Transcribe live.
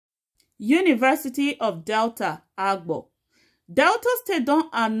University of Delta Agbor. Delta State don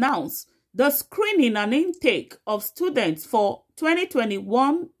announce the screening and intake of students for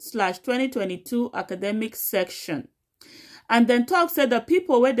 2021/2022 academic section. And then talk say the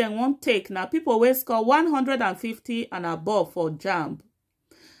people where they won't take now people will score 150 and above for JAMB.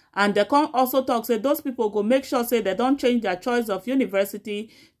 And they can also talk say those people go make sure say they don't change their choice of university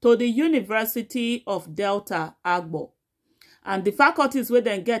to the University of Delta Agbor. And the faculties where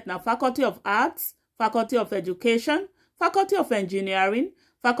they get now Faculty of Arts, Faculty of Education, Faculty of Engineering,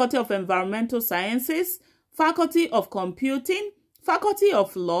 Faculty of Environmental Sciences, Faculty of Computing, Faculty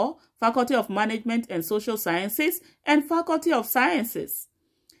of Law, Faculty of Management and Social Sciences, and Faculty of Sciences.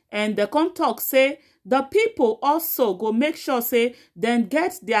 And the talk say the people also go make sure say then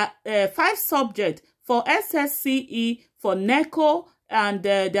get their 5 subjects for SSCE, for NECO, and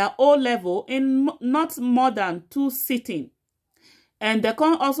their O-level in not more than 2 sitting. And they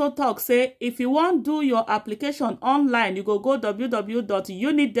can also talk say if you want to do your application online, you go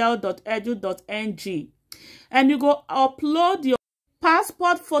www.unidel.edu.ng and you go upload your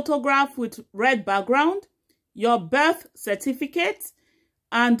passport photograph with red background, your birth certificate,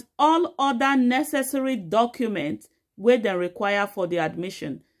 and all other necessary documents where they require for the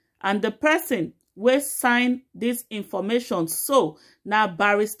admission. And the person will sign this information so now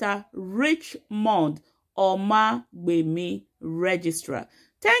Barrister Richmond Omagbemi, Registrar.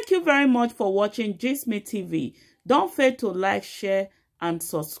 Thank you very much for watching GistMe TV. Don't fail to like, share, and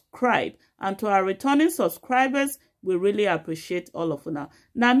subscribe. And to our returning subscribers, we really appreciate all of you.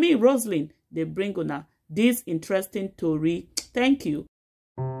 Now me, Roslyn, they bring una this interesting story. Thank you.